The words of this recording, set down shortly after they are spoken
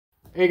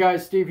Hey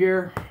guys, Steve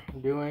here,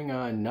 doing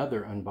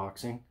another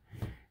unboxing.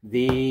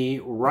 The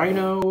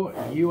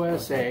Rhino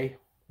USA,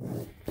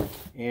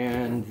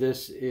 and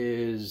this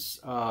is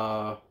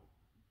Rhino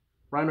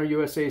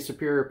USA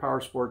Superior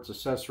Power Sports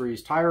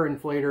Accessories Tire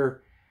Inflator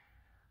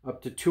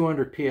up to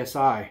 200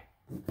 PSI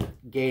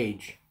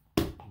gauge,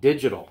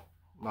 digital,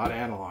 not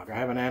analog. I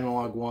have an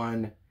analog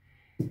one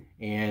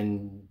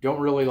and don't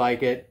really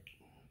like it,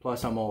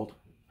 plus I'm old.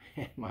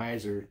 My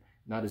eyes are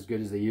not as good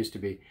as they used to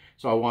be,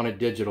 so I wanted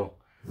digital.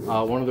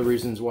 One of the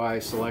reasons why I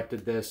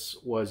selected this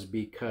was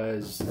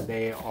because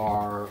they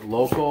are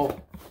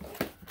local.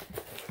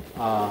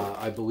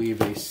 I believe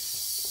a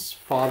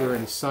father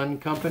and son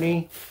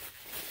company.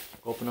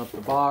 Open up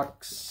the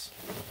box.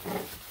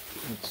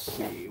 Let's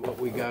see what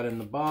we got in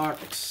the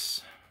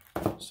box.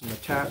 Some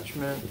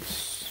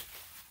attachments.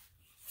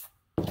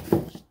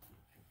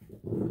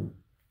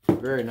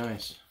 Very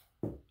nice.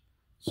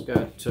 It's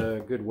got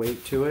good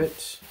weight to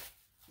it.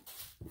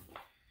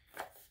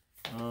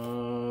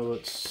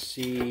 Let's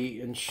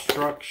see,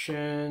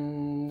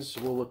 instructions,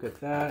 we'll look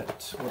at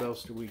that. What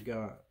else do we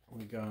got?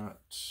 We got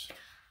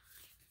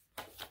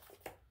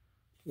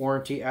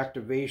warranty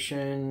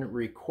activation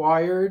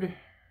required.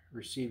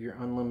 Receive your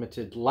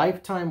unlimited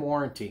lifetime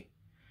warranty.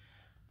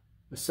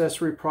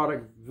 Accessory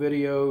product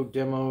video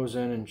demos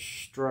and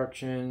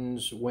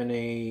instructions. Win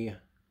a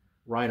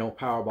Rhino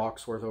Power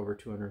Box worth over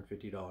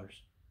 $250.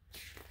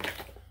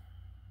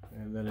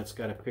 And then it's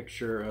got a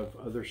picture of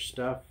other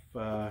stuff.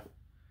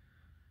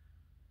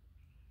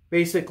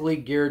 Basically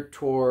geared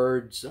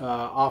towards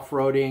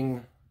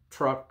off-roading,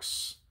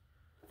 trucks,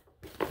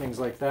 things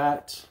like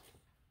that.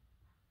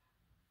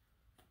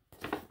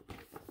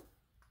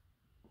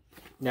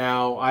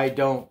 Now, I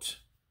don't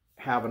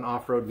have an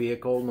off-road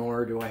vehicle,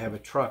 nor do I have a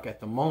truck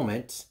at the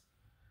moment.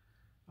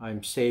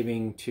 I'm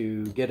saving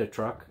to get a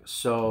truck,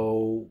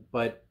 so,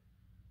 but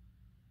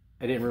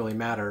it didn't really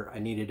matter. I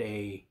needed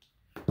a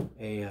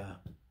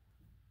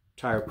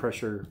tire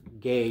pressure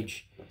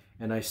gauge,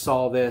 and I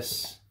saw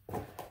this.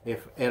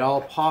 If at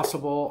all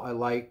possible, I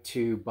like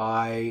to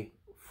buy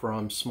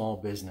from small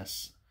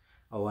business.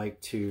 I like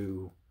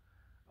to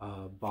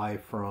buy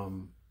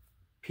from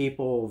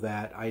people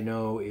that I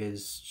know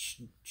is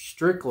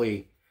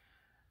strictly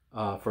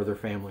for their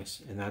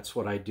families, and that's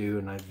what I do.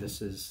 And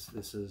this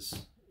is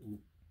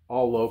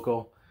all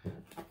local.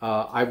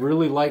 I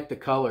really like the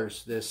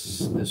colors.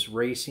 This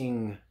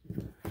racing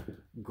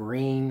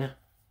green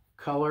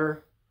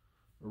color,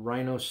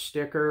 Rhino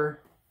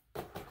sticker.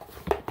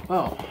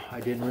 Oh,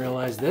 I didn't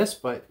realize this,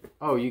 but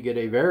oh, you get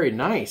a very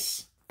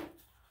nice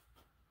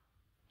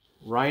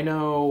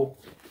Rhino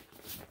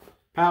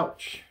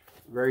pouch.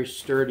 Very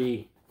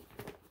sturdy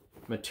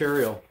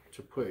material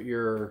to put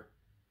your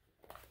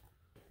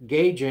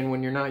gauge in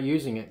when you're not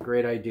using it.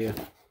 Great idea.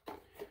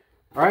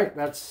 All right,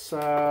 that's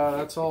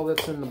all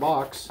that's in the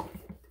box.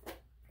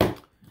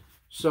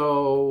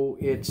 So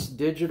it's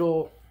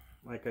digital,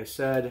 like I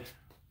said.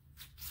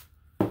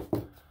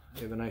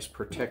 You have a nice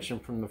protection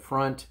from the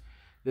front.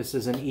 This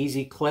is an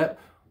easy clip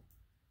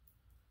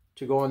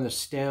to go on the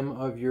stem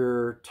of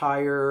your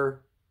tire,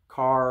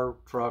 car,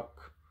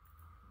 truck,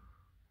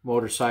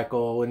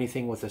 motorcycle,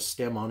 anything with a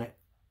stem on it.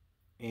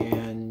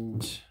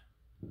 And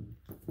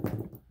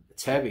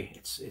it's heavy.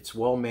 It's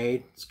well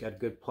made. It's got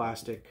good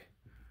plastic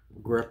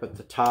grip at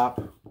the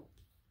top.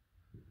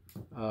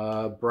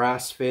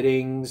 Brass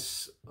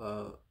fittings,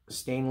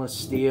 stainless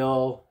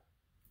steel.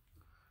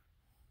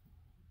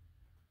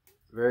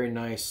 Very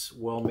nice,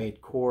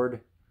 well-made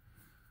cord.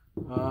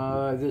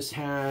 This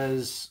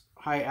has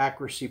high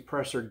accuracy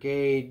pressure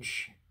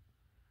gauge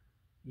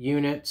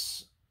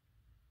units,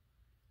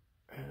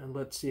 and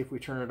let's see if we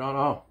turn it on.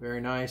 Oh,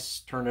 very nice.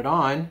 Turn it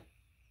on,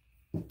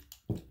 and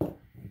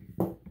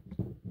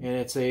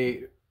it's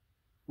a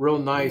real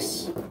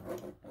nice,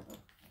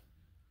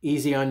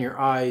 easy on your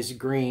eyes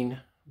green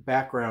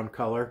background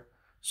color.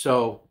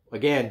 So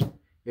again,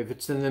 if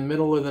it's in the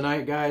middle of the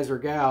night, guys or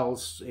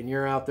gals, and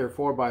you're out there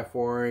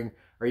 4x4ing,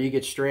 or you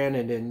get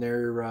stranded and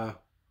they're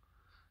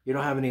you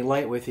don't have any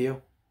light with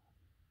you,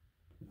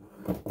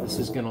 this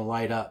is going to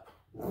light up.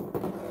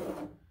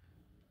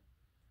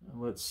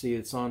 Let's see,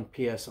 it's on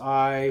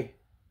PSI,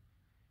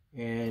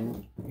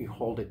 and you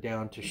hold it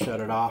down to shut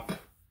it off.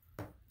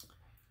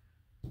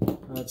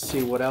 Let's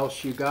see what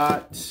else you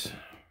got.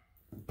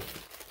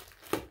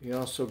 You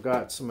also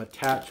got some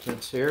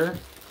attachments here.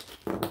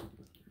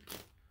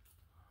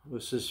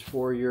 This is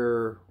for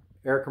your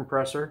air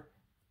compressor,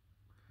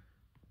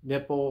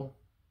 nipple,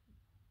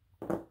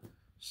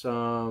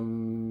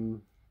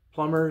 some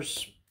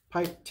plumber's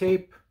pipe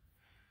tape,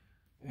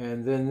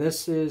 and then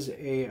this is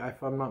a,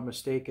 if I'm not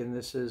mistaken,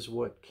 this is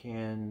what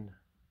can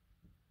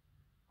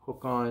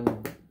hook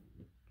on.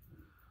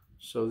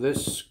 So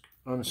this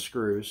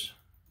unscrews.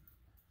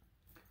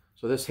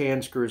 So this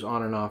hand screws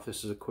on and off.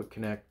 This is a quick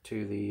connect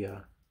to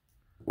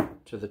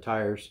the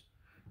tires,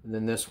 and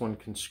then this one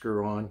can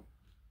screw on,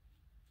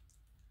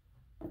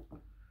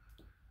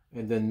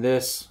 and then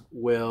this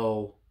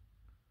will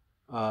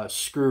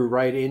screw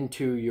right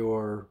into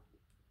your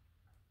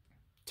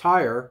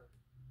tire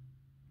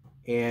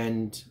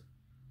and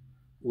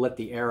let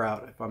the air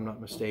out, if I'm not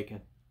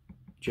mistaken.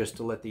 Just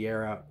to let the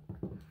air out.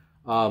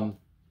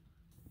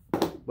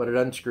 But it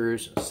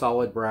unscrews,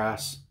 solid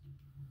brass,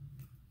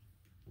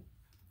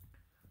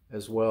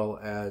 as well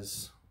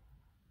as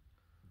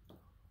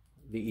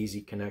the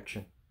easy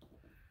connection.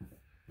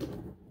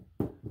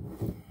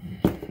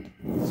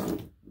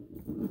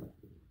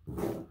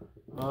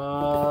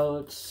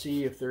 Let's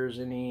see if there's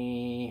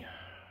any.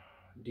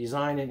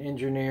 Designed and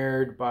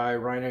engineered by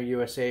Rhino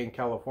USA in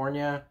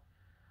California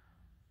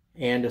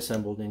and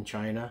assembled in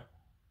China.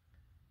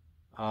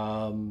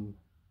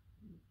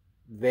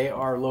 They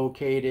are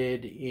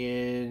located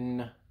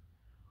in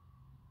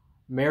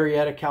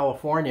Marietta,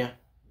 California,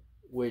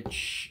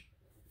 which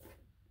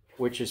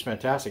is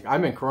fantastic.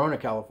 I'm in Corona,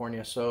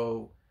 California,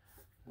 so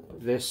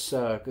this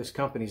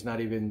company's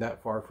not even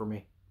that far from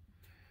me.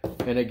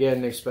 And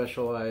again, they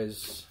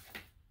specialize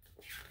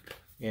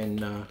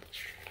in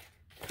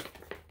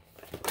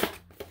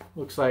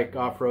looks like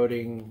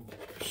off-roading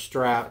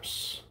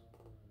straps,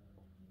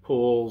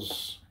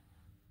 pulls,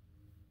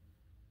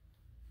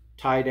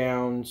 tie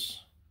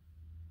downs,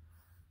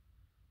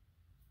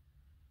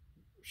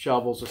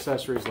 shovels,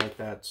 accessories like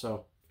that.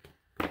 So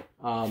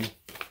I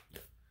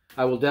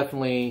will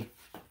definitely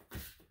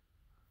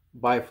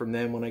buy from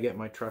them when I get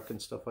my truck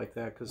and stuff like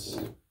that, because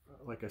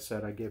like I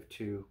said, I give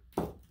to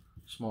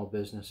small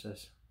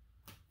businesses.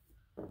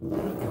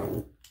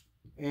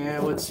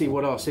 And let's see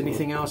what else.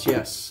 Anything else?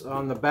 Yes,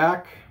 on the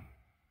back,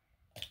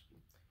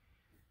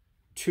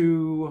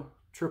 2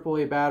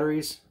 AAA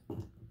batteries.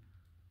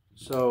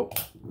 So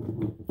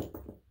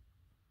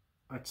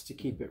that's to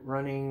keep it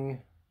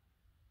running.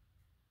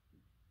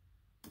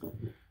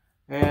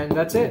 And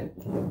that's it.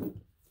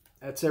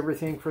 That's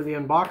everything for the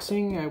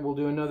unboxing. I will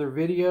do another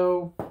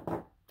video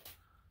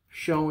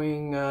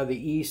showing the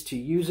ease to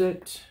use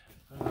it.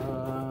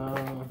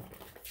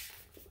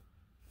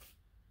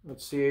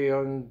 Let's see,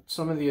 on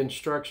some of the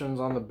instructions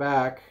on the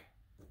back,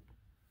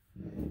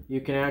 you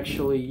can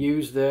actually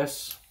use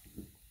this,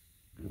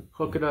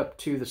 hook it up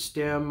to the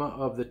stem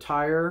of the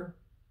tire,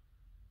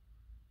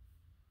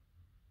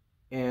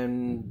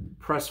 and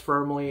press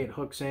firmly. It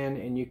hooks in,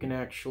 and you can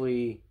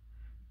actually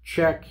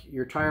check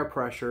your tire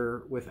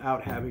pressure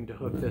without having to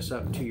hook this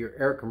up to your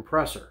air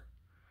compressor.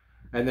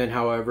 And then,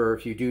 however,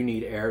 if you do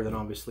need air, then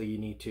obviously you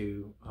need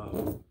to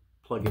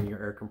plug in your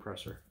air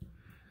compressor.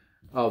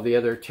 Oh, the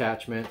other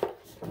attachment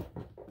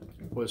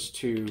was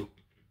to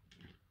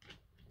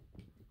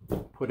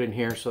put in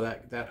here, so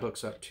that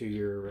hooks up to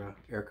your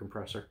air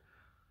compressor.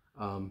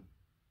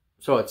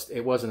 So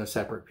it wasn't a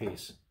separate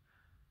piece.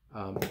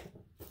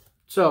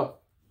 So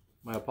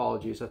my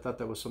apologies. I thought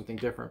that was something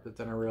different, but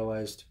then I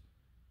realized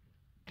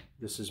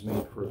this is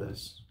made for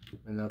this,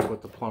 and that's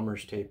what the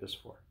plumber's tape is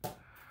for.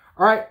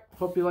 All right,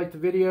 hope you liked the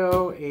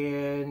video,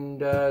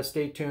 and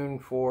stay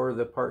tuned for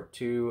the part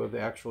 2 of the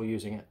actual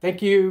using it.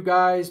 Thank you,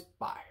 guys.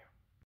 Bye.